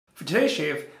today's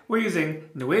shave, we're using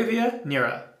Nuavia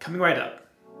Nera, coming right up.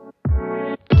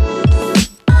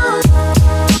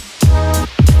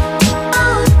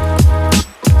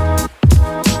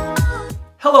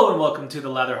 Hello and welcome to the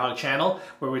Lather Hog channel,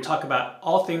 where we talk about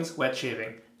all things wet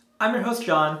shaving. I'm your host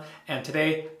John, and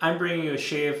today I'm bringing you a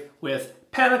shave with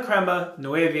PannaCrema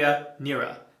Nuavia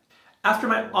Nera. After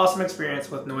my awesome experience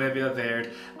with Nuavia Verde,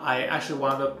 I actually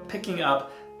wound up picking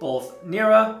up both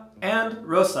Nera and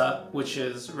Rosa, which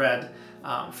is red,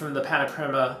 from the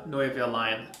PannaCrema Nuavia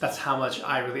line. That's how much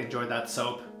I really enjoyed that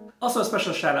soap. Also a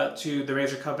special shout out to the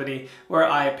razor company, where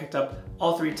I picked up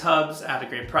all 3 tubs at a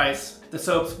great price. The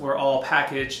soaps were all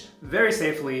packaged very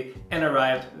safely and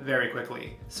arrived very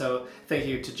quickly. So thank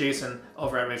you to Jason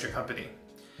over at Razor Company.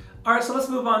 Alright, so let's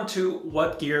move on to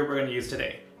what gear we're going to use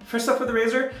today. First up for the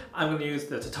razor, I'm going to use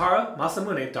the Tatara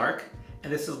Masamune Dark,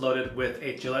 and this is loaded with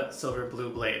a Gillette Silver Blue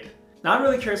blade. Now I'm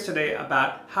really curious today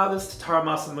about how this Tatara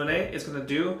Masamune is going to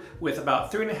do with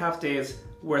about 3.5 days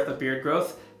worth of beard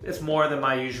growth. It's more than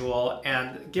my usual,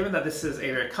 and given that this is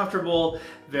a very comfortable,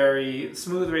 very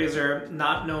smooth razor,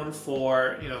 not known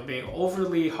for being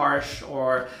overly harsh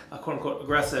or quote-unquote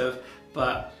aggressive,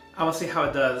 but I want to see how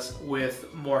it does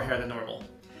with more hair than normal.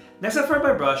 Next up for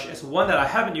my brush is one that I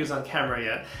haven't used on camera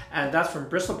yet, and that's from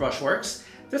Bristle Brushwerks.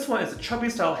 This one is a chubby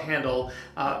style handle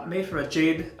made from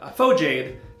a faux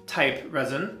jade type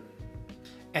resin,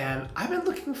 and I've been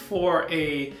looking for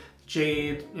a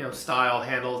jade style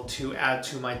handle to add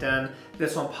to my den.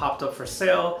 This one popped up for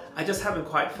sale. I just haven't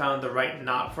quite found the right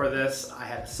knot for this. I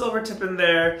had a silver tip in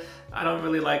there. I don't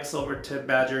really like silver tip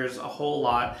badgers a whole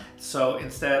lot, so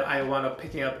instead I wound up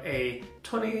picking up a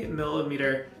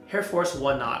 20mm Hair Force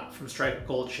 1 knot from Strike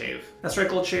Gold Shave. Now Strike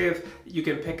Gold Shave, you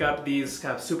can pick up these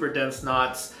kind of super dense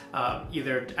knots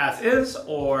either as is,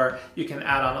 or you can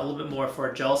add on a little bit more for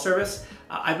a gel service.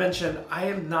 I mentioned I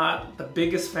am not the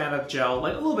biggest fan of gel,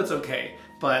 like a little bit's okay,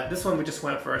 but this one we just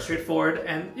went for a straightforward,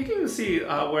 and you can even see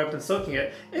where I've been soaking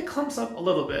it, it clumps up a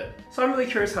little bit. So I'm really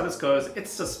curious how this goes.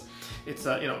 It's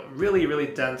a really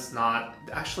dense knot.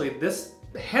 Actually, this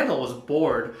handle was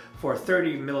bored for a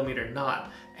 30mm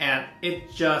knot, and it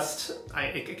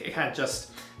kind of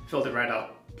just filled it right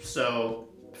out. So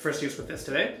first use with this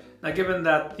today. Now given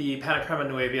that the PannaCrema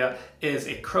Nuavia is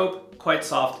a crope, quite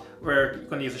soft, we're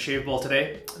going to use a shave bowl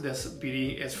today. This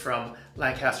beauty is from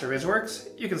Lancaster Razorworks.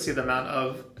 You can see the amount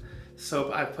of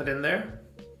soap I've put in there.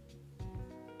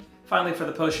 Finally, for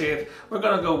the post shave, we're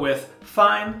going to go with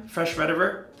fine, fresh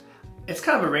vetiver. It's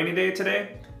kind of a rainy day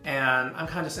today, and I'm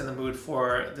kind of just in the mood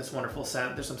for this wonderful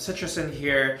scent. There's some citrus in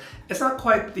here. It's not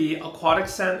quite the aquatic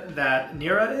scent that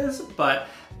Nera is, but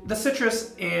the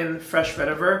citrus in fresh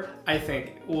vetiver, I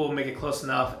think, will make it close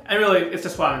enough. And really, it's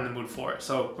just what I'm in the mood for,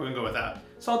 so we're gonna go with that.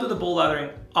 So I'll do the bowl lathering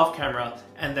off camera,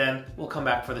 and then we'll come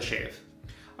back for the shave.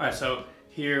 All right, so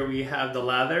here we have the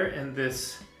lather in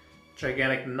this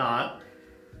gigantic knot.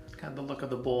 Kind of the look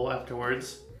of the bowl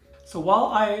afterwards. So while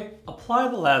I apply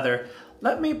the lather,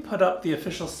 let me put up the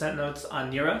official scent notes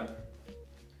on Nera.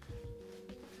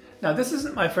 Now this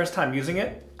isn't my first time using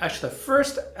it. Actually, the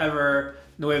first ever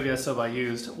Nuavia soap I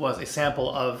used was a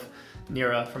sample of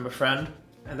Nera from a friend,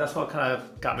 and that's what kind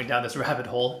of got me down this rabbit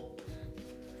hole.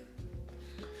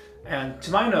 And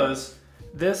to my nose,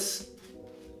 this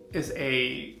is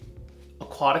a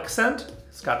aquatic scent.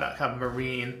 It's got that kind of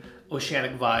marine,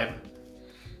 oceanic vibe.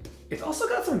 It's also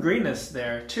got some greenness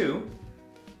there too.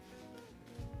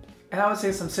 And I would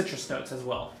say some citrus notes as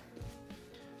well.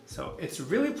 So it's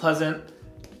really pleasant.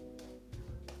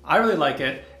 I really like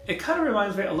it. It kind of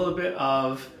reminds me a little bit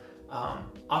of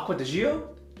Acqua di Gio,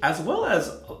 as well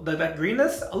as that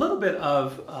greenness, a little bit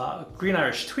of Green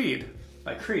Irish Tweed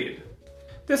by Creed.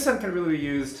 This scent can really be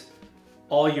used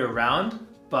all year round,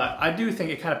 but I do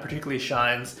think it kind of particularly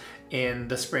shines in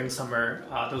the spring, summer,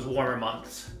 those warmer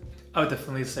months. I would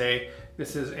definitely say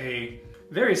this is a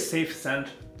very safe scent.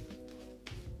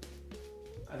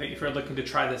 I think if you're looking to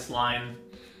try this line,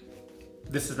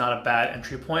 this is not a bad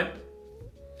entry point.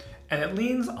 And it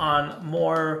leans on a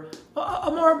more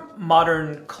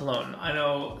modern cologne. I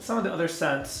know some of the other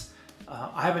scents,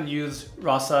 I haven't used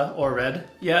Rosa or Red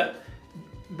yet.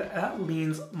 That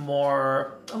leans a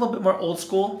little bit more old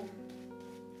school.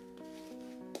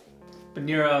 But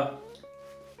Nera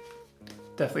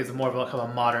definitely is more of like a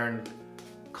modern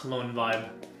cologne vibe.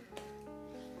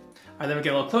 Alright, then we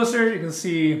get a little closer, you can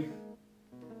see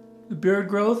the beard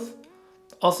growth.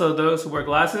 Also, those who wear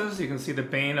glasses, you can see the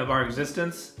bane of our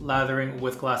existence, lathering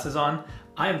with glasses on.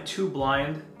 I am too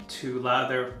blind to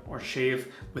lather or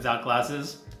shave without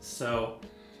glasses, so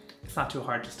it's not too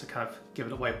hard just to kind of give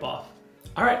it a wipe off.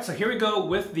 All right, so here we go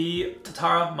with the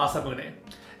Tatara Masamune. It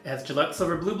has Gillette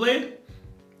Silver Blue Blade,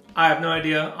 I have no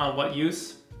idea on what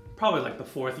use, probably like the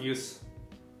 4th use.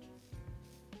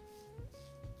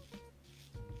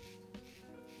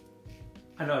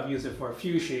 I know I've used it for a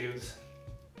few shaves.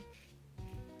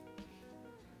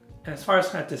 And as far as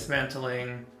kind of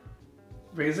dismantling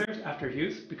razors after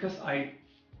use, because I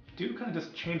do kind of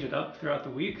just change it up throughout the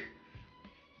week,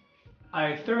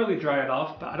 I thoroughly dry it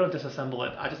off, but I don't disassemble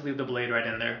it. I just leave the blade right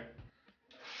in there.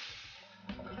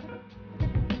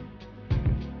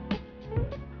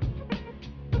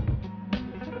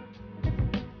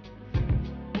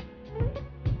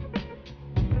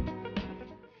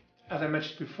 As I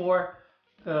mentioned before,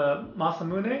 the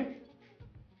Masamune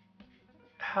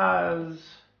has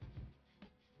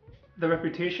the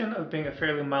reputation of being a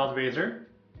fairly mild razor.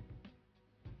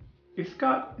 It's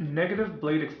got negative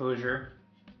blade exposure,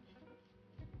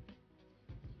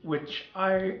 which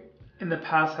I, in the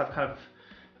past, have kind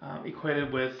of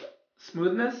equated with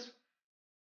smoothness.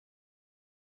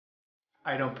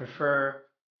 I don't prefer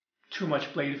too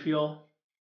much blade feel.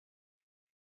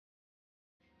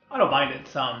 I don't mind it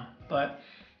some, but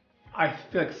I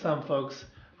feel like some folks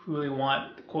who really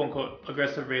want quote-unquote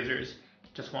aggressive razors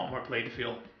just want more blade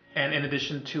feel. And in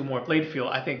addition to more blade feel,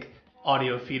 I think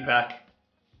audio feedback,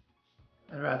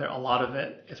 and rather a lot of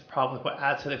it, is probably what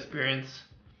adds to the experience.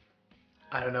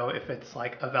 I don't know if it's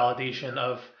like a validation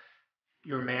of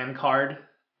your man card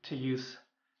to use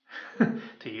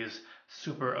to use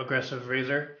super aggressive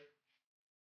razor.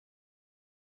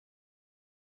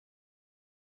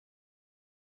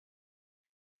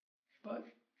 But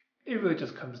it really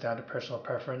just comes down to personal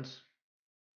preference.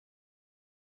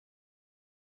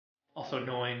 Also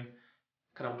knowing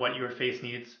kind of what your face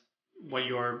needs, what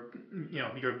your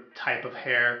type of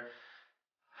hair,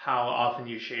 how often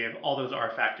you shave, all those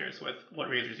are factors with what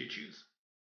razors you choose.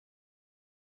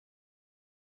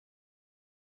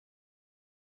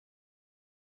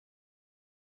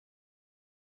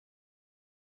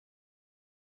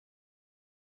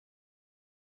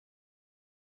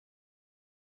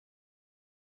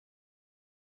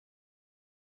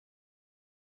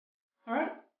 All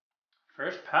right,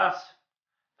 first pass.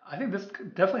 I think this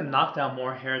definitely knocked down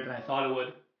more hair than I thought it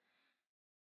would.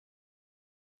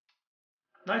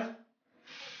 Nice.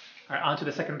 All right, on to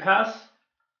the second pass.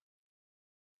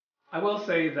 I will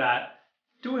say that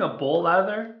doing a bowl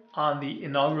lather on the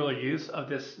inaugural use of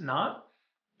this knot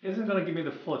isn't going to give me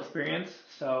the full experience.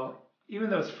 So even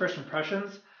though it's first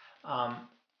impressions,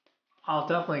 I'll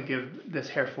definitely give this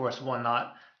Hair Force one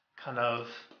knot kind of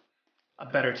a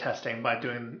better testing by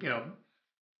doing,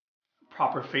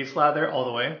 proper face lather all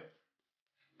the way.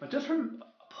 But just from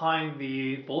applying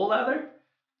the bowl lather,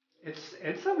 it's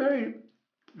a very,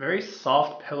 very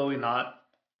soft, pillowy knot,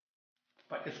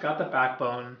 but it's got the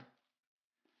backbone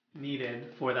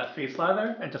needed for that face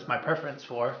lather and just my preference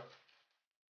for.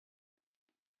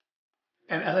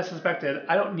 And as I suspected,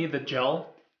 I don't need the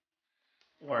gel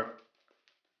or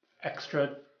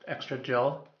extra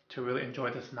gel to really enjoy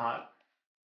this knot.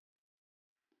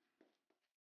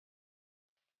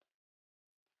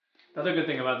 The other good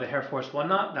thing about the Hair Force One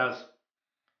knot that I was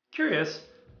curious,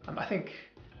 I think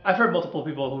I've heard multiple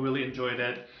people who really enjoyed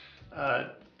it.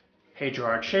 Hey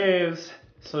Gerard Shaves,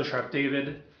 So Sharp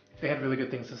David, they had really good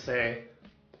things to say.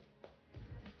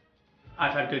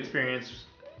 I've had good experiences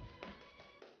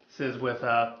with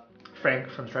Frank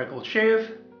from Strike Gold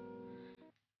Shave,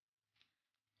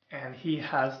 and he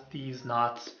has these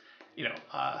knots,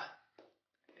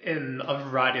 in a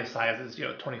variety of sizes,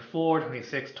 24,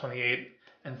 26, 28,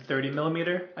 and 30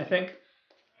 millimeter, I think.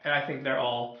 And I think they're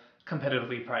all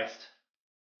competitively priced.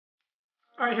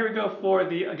 All right, here we go for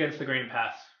the Against the Grain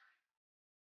pass.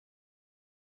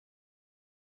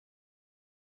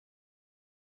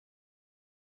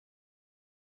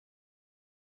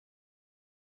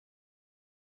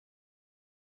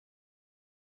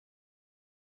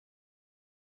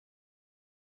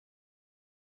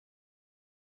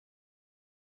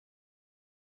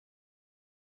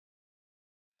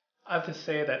 I have to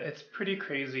say that it's pretty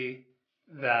crazy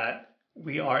that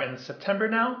we are in September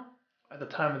now, at the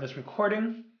time of this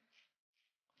recording.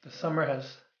 The summer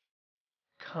has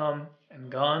come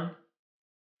and gone.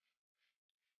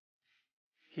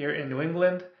 Here in New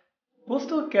England, we'll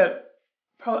still get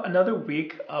probably another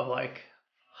week of like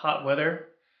hot weather,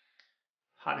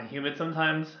 hot and humid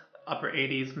sometimes, upper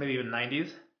 80s, maybe even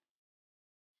 90s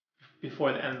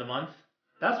before the end of the month.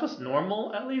 That's what's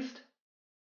normal, at least.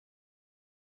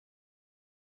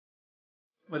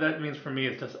 What that means for me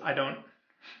is just I don't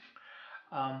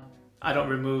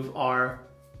remove our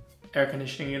air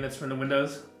conditioning units from the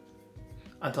windows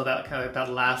until that kind of like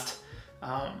that last.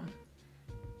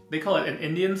 They call it an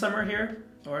Indian summer here,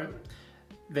 or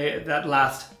that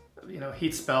last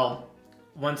heat spell.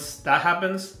 Once that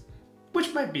happens,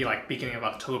 which might be like beginning of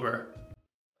October,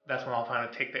 that's when I'll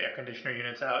finally take the air conditioner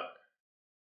units out.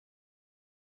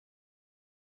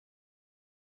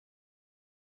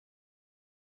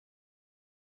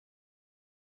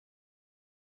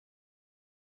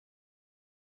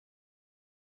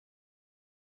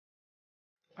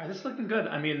 Alright, this is looking good.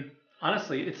 I mean,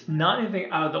 honestly, it's not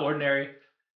anything out of the ordinary.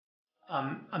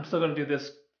 I'm still going to do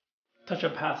this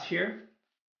touch-up pass here,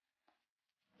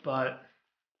 but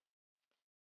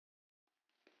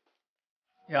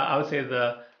yeah, I would say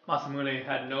the Masamune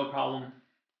had no problem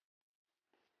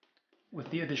with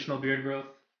the additional beard growth.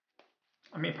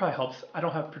 I mean, it probably helps. I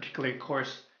don't have particularly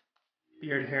coarse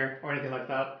beard hair or anything like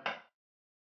that.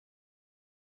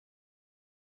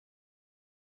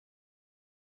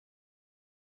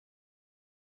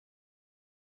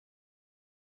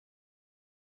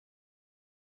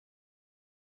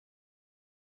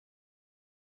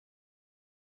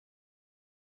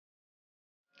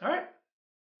 Alright,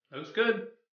 looks good.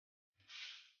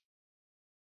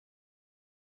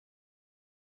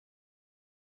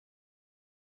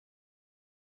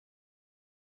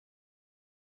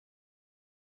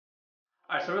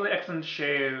 Alright, so really excellent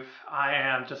shave. I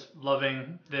am just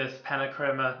loving this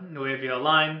PannaCrema Nuavia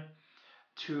line.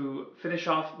 To finish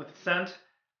off with scent,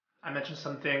 I mentioned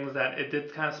some things that it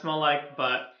did kind of smell like,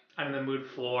 but I'm in the mood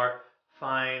for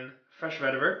fine, fresh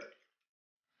vetiver.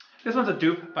 This one's a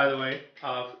dupe, by the way,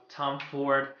 of Tom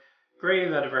Ford Grey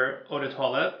Vetiver Eau de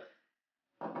Toilette.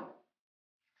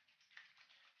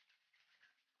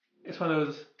 It's one of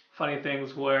those funny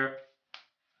things where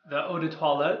the Eau de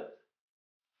Toilette,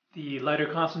 the lighter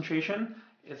concentration,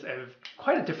 is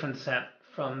quite a different scent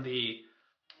from the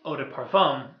Eau de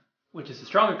Parfum, which is a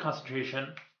stronger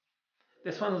concentration.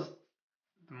 This one's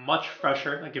much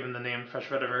fresher, like given the name Fresh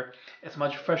Vetiver. It's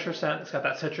much fresher scent. It's got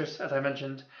that citrus, as I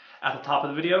mentioned at the top of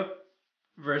the video,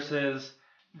 versus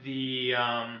the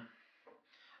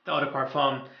Eau de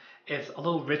Parfum. It's a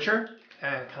little richer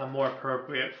and kind of more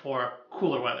appropriate for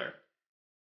cooler weather.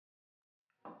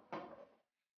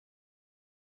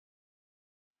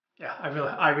 Yeah,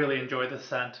 I really enjoy this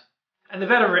scent. And the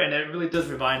vetiver in it really does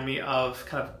remind me of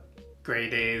kind of gray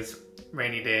days,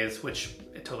 rainy days, which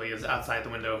it totally is outside the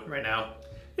window right now.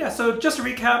 Yeah, so just to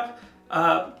recap,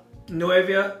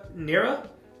 Nuavia Nera,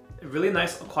 a really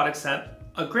nice aquatic scent,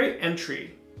 a great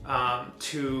entry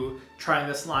to trying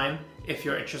this line if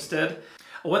you're interested.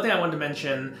 One thing I wanted to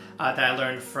mention that I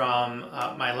learned from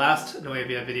my last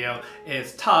Nuavia video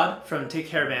is Todd from Take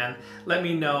Care Band let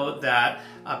me know that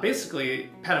basically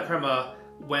PannaCrema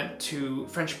went to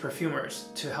French perfumers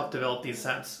to help develop these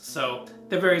scents. So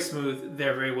they're very smooth,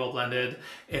 they're very well blended,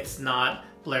 it's not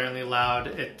blaringly loud,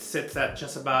 it sits at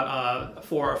just about a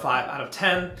 4 or 5 out of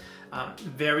 10.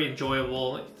 Very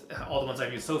enjoyable, all the ones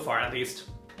I've used so far at least.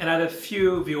 And I had a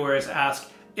few viewers ask,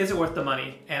 is it worth the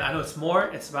money? And I know it's more,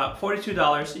 it's about $42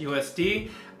 USD.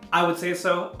 I would say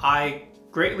so. I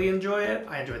greatly enjoy it.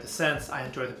 I enjoy the scents, I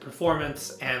enjoy the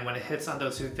performance, and when it hits on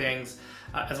those two things,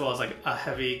 as well as like a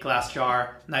heavy glass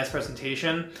jar, nice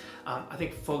presentation, I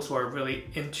think folks who are really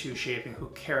into shaving, who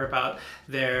care about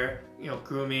their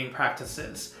grooming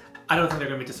practices, I don't think they're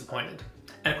gonna be disappointed.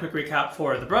 And a quick recap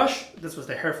for the brush. This was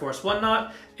the Hair Force 1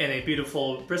 knot in a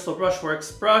beautiful Bristle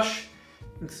Brushwerks brush.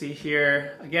 You can see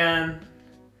here again,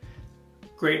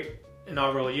 great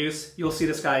inaugural use. You'll see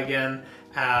this guy again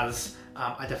as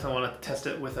I definitely want to test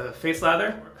it with a face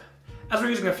lather. As we're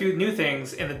using a few new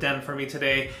things in the den for me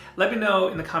today, let me know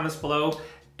in the comments below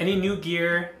any new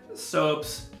gear,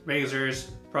 soaps,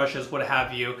 razors, brushes, what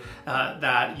have you,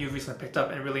 that you've recently picked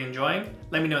up and really enjoying.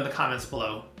 Let me know in the comments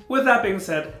below. With that being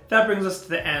said, that brings us to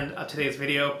the end of today's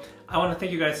video. I want to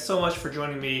thank you guys so much for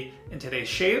joining me in today's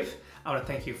shave. I want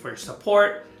to thank you for your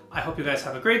support. I hope you guys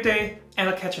have a great day, and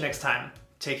I'll catch you next time.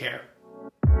 Take care.